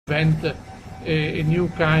invent a new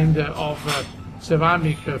kind of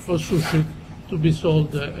ceramic for sushi to be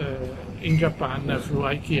sold in Japan through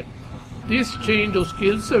IKEA. This change of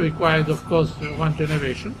skills required, of course, one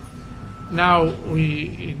generation. Now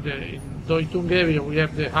in Doitung area we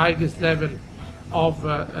have the highest level of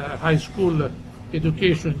high school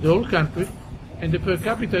education in the whole country, and the per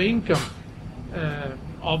capita income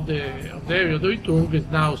of the area of Doitung is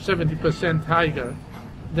now 70% higher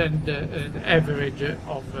than the average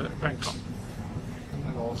of Bangkok.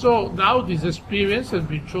 So now this experience has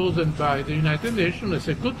been chosen by the United Nations as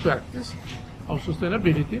a good practice of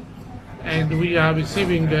sustainability, and we are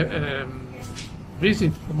receiving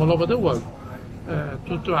visits from all over the world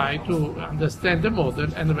to try to understand the model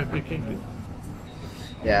and replicate it.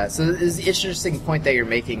 Yeah, so it's an interesting point that you're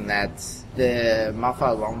making, that the Mae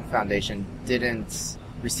Fah Luang Foundation didn't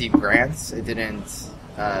receive grants. It didn't.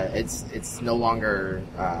 It's no longer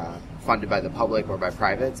funded by the public or by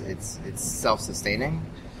private. It's self-sustaining.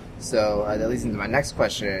 So that leads into my next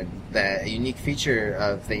question. That a unique feature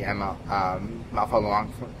of the Mae Fah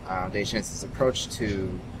Luang Foundation is its approach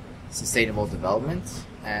to sustainable development,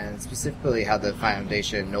 and specifically how the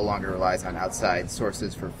foundation no longer relies on outside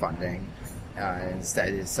sources for funding.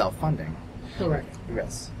 Instead, is self-funding. Correct.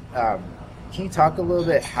 Yes. Can you talk a little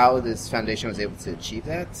bit how this foundation was able to achieve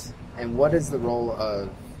that, and what is the role of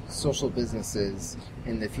social businesses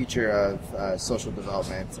in the future of social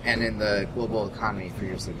development and in the global economy for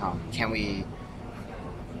years to come? Can we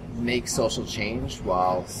make social change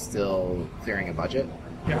while still clearing a budget?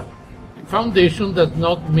 Yeah. Foundation does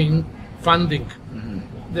not mean funding.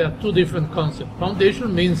 Mm-hmm. There are two different concepts.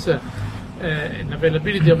 Foundation means an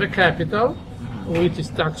availability of a capital which is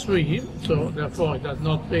tax-free, so therefore it does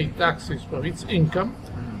not pay taxes for its income.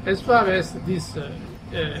 As far as this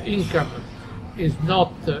income is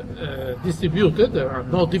not distributed, there are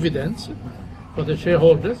no dividends for the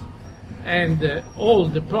shareholders, and all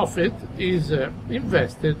the profit is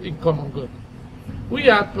invested in common good. We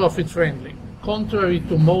are profit-friendly. Contrary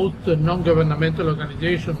to most non-governmental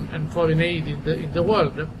organizations and foreign aid in the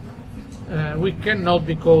world, we cannot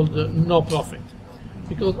be called no profit,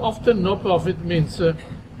 because often no profit means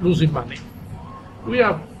losing money. We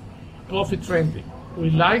are profit friendly.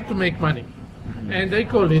 We like to make money, and they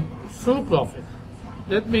call it through profit.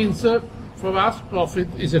 That means for us profit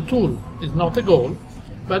is a tool, it's not a goal,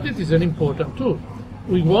 but it is an important tool.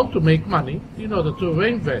 We want to make money in order to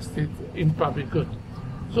reinvest it in public good.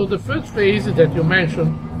 So the first phase that you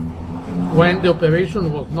mentioned, when the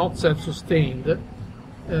operation was not self-sustained,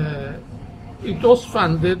 it was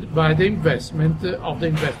funded by the investment of the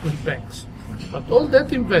investment banks. But all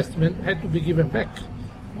that investment had to be given back.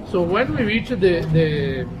 So when we reached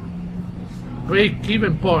the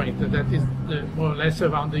break-even point, that is more or less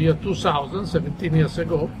around the year 2000, 17 years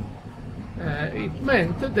ago, it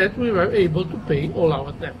meant that we were able to pay all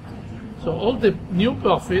our debt. So all the new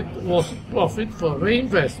profit was profit for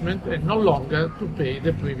reinvestment and no longer to pay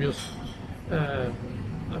the previous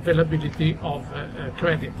availability of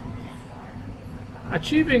credit.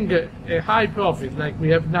 Achieving a high profit like we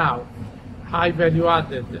have now, high value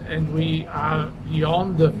added, and we are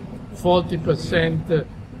beyond 40%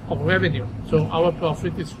 of revenue. So our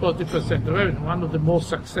profit is 40% of revenue, one of the most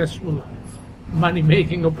successful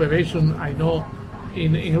money-making operations I know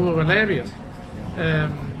in rural areas.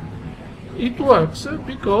 It works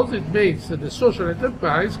because it makes the social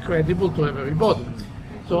enterprise credible to everybody.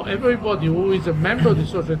 So everybody who is a member of the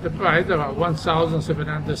social enterprise, there are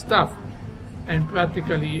 1,700 staff, and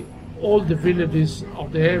practically all the villages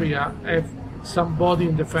of the area have somebody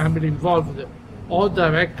in the family involved, or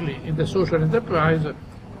directly in the social enterprise,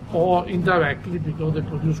 or indirectly because they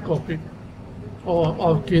produce coffee, or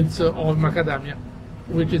orchids, or macadamia,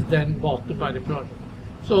 which is then bought by the project.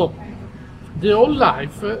 So the whole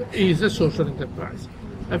life is a social enterprise.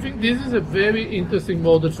 I think this is a very interesting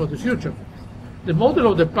model for the future. The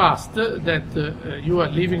model of the past that you are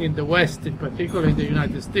living in the West, in particular in the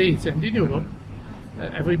United States and in Europe,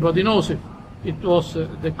 everybody knows it. It was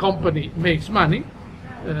the company makes money,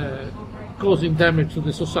 causing damage to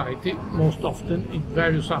the society, most often in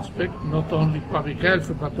various aspects, not only public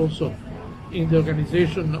health, but also in the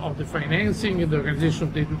organization of the financing, in the organization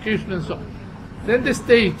of the education, and so on. Then the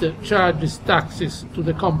state charges taxes to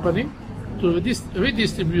the company to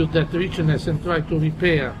redistribute that richness and try to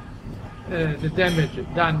repair the damage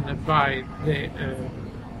done by the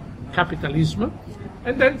capitalism.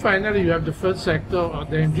 And then finally you have the third sector, or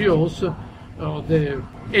the NGOs, or the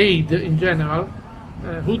aid in general,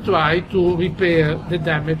 who try to repair the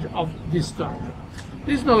damage of this structure.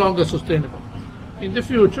 This is no longer sustainable. In the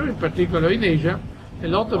future, in particular in Asia, a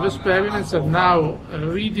lot of experiments are now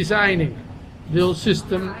redesigning the whole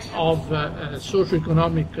system of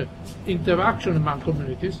socio-economic interaction among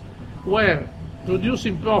communities, where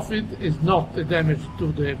producing profit is not a damage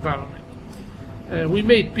to the environment. We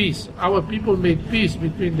made peace. Our people made peace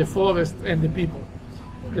between the forest and the people.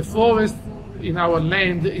 The forest in our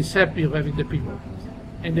land is happy of having the people,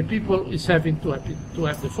 and the people is happy to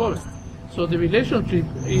have the forest. So the relationship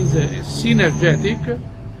is synergetic,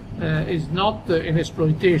 is not an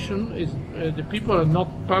exploitation. The people are not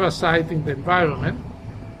parasiting the environment.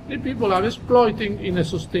 The people are exploiting in a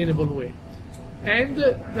sustainable way. And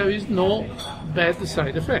there is no bad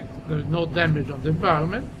side effect. There is no damage on the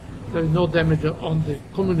environment. There is no damage on the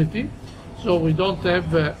community. So we don't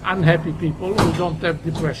have unhappy people. We don't have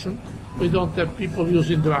depression. We don't have people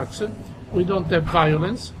using drugs. We don't have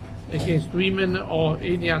violence against women or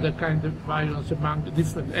any other kind of violence among the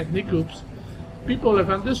different ethnic groups. People have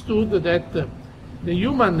understood that the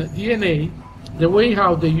human DNA, the way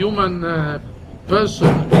how the human person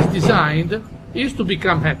is designed, is to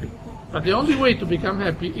become happy. But the only way to become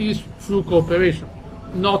happy is through cooperation,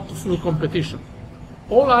 not through competition.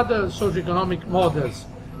 All other socioeconomic models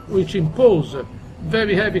which impose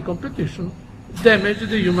very heavy competition damage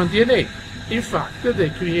the human DNA. In fact, they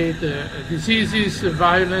create diseases,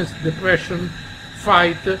 violence, depression,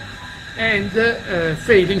 fight, and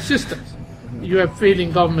failing systems. You have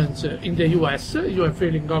failing governments in the US, you have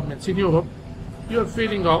failing governments in Europe, you have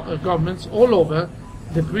failing governments all over.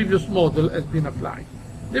 The previous model has been applied.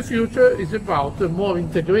 The future is about a more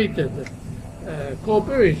integrated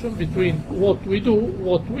cooperation between what we do,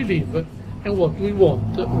 what we live, and what we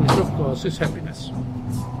want, which of course is happiness.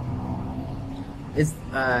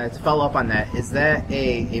 To follow up on that, is that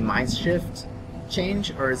a mind shift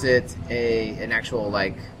change, or is it an actual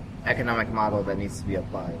economic model that needs to be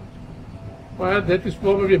applied? Well, that is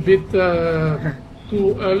probably a bit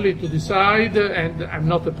too early to decide, and I'm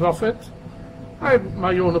not a prophet. I have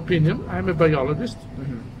my own opinion. I'm a biologist,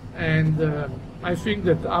 and I think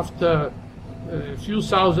that after a few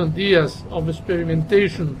thousand years of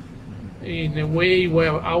experimentation in a way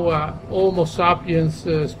where our Homo sapiens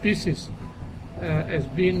species has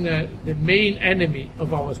been the main enemy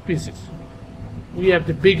of our species. We have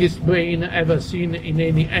the biggest brain ever seen in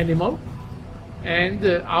any animal, and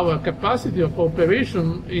our capacity of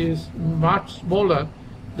cooperation is much smaller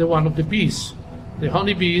than one of the bees. The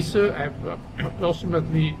honeybees have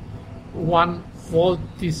approximately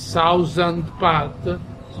 1/40,000 part,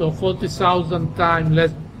 so 40,000 times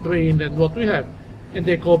less brain than what we have, and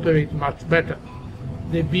they cooperate much better.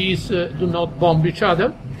 The bees do not bomb each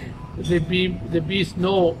other. The bees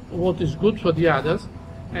know what is good for the others,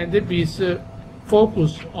 and the bees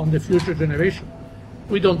focus on the future generation.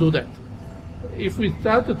 We don't do that. If we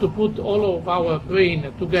started to put all of our brain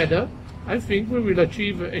together, I think we will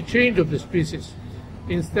achieve a change of the species.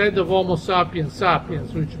 Instead of Homo sapiens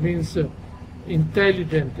sapiens, which means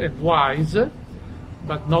intelligent and wise,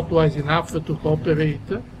 but not wise enough to cooperate,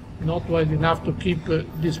 not wise enough to keep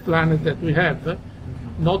this planet that we have,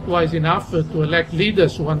 not wise enough to elect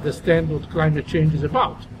leaders who understand what climate change is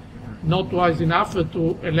about, not wise enough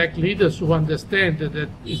to elect leaders who understand that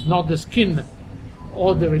it's not the skin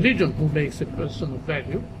or the religion who makes a person of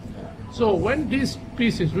value. So when these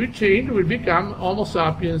species will change, we become Homo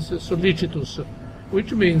sapiens solicitus,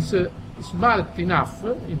 which means smart enough,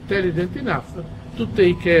 intelligent enough to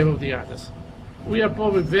take care of the others. We are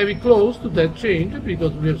probably very close to that change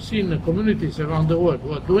because we have seen communities around the world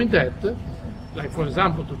who are doing that. Like, for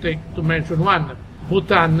example, to mention one,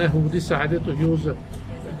 Bhutan, who decided to use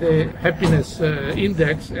the happiness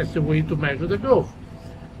index as a way to measure the growth.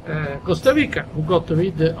 Costa Rica, who got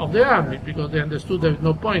rid of the army because they understood there is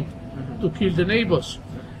no point to kill the neighbors.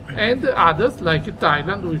 And others, like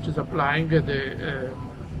Thailand, which is applying the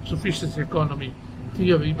sufficiency economy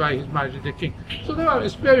theory by His Majesty the King. So there are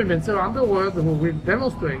experiments around the world who will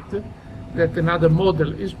demonstrate that another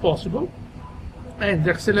model is possible. And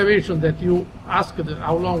the acceleration that you asked,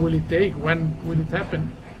 how long will it take, when will it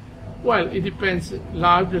happen? Well, it depends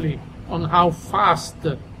largely on how fast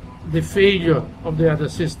the failure of the other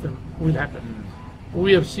system will happen.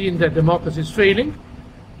 We have seen that democracy is failing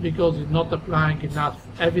because it's not applying enough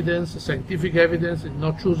evidence, scientific evidence, it's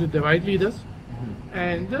not choosing the right leaders.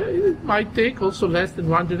 And it might take also less than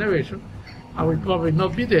one generation. I will probably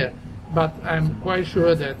not be there, but I'm quite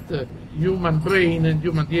sure that human brain and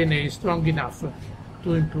human DNA is strong enough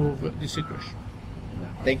to improve the situation.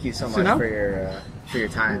 Thank you so much for your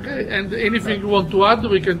time. Okay, and anything you want to add,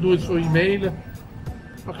 we can do it through email.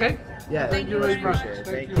 Okay? Yeah, Thank you very much.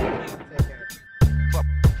 Thank you. Take care.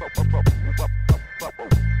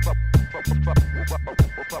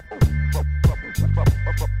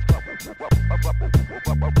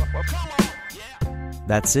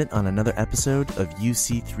 That's it on another episode of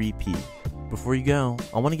UC3P. Before you go,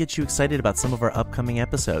 I want to get you excited about some of our upcoming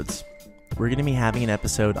episodes. We're going to be having an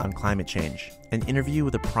episode on climate change, an interview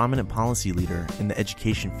with a prominent policy leader in the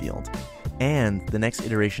education field, and the next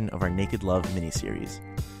iteration of our Naked Love miniseries.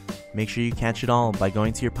 Make sure you catch it all by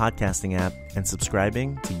going to your podcasting app and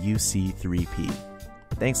subscribing to UC3P.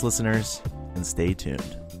 Thanks, listeners, and stay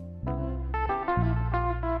tuned.